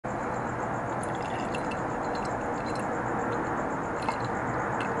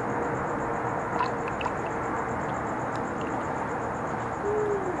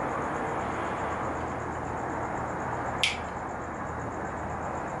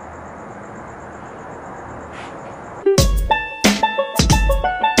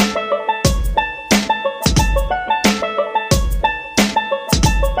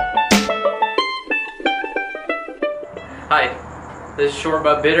Short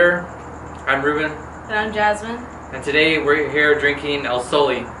But Bitter. I'm Ruben. And I'm Jasmine. And today we're here drinking El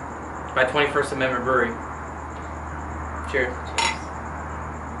Sully by 21st Amendment Brewery. Cheers.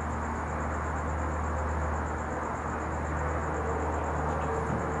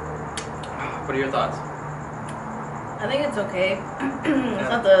 What are your thoughts? I think it's okay. It's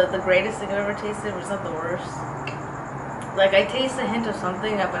not the greatest thing I've ever tasted, but it's not the worst. Like, I taste a hint of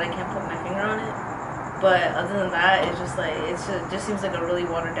something, but I can't put my finger on it. But other than that, it's just like, it just seems like a really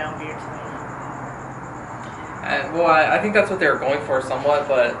watered down beer to me. Well, I think that's what they were going for somewhat,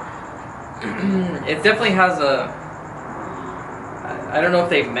 but it definitely has a... I don't know if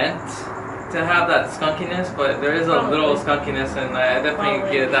they meant to have that skunkiness, but there is a little skunkiness, and I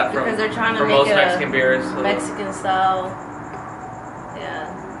definitely get that from most Mexican beers. So. Mexican style. Yeah,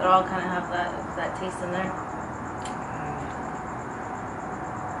 they all kind of have that taste in there.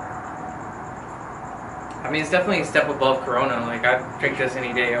 I mean, it's definitely a step above Corona. Like, I'd drink this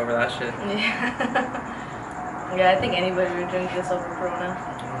any day over that shit. Yeah. Yeah, I think anybody would drink this over Corona.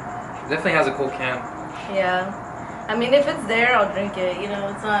 It definitely has a cool can. Yeah. I mean, if it's there, I'll drink it. You know,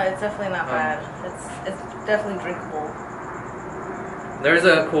 it's definitely not bad. It's definitely drinkable. There's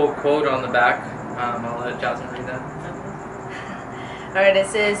a cool quote on the back. I'll let Jasmine read that. Alright, it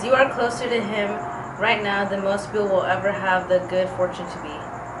says, "You are closer to him right now than most people will ever have the good fortune to be."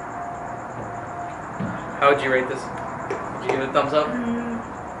 How would you rate this? Would you give it a thumbs up?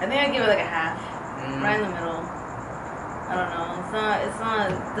 I think I'd give it like a half. Right in the middle. I don't know. It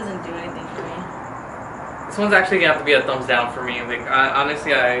doesn't do anything for me. This one's actually gonna have to be a thumbs down for me. Like,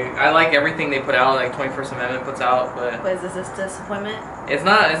 honestly, I like everything they put out, like 21st Amendment puts out, but is this a disappointment? It's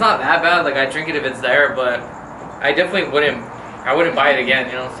not that bad. Like, I drink it if it's there, but I definitely wouldn't buy it again,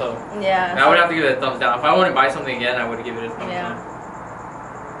 you know. So yeah, I would have to give it a thumbs down. If I wouldn't buy something again, I would give it a thumbs down.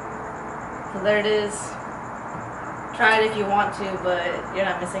 So there it is. Try it if you want to, but you're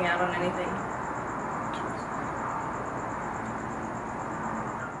not missing out on anything.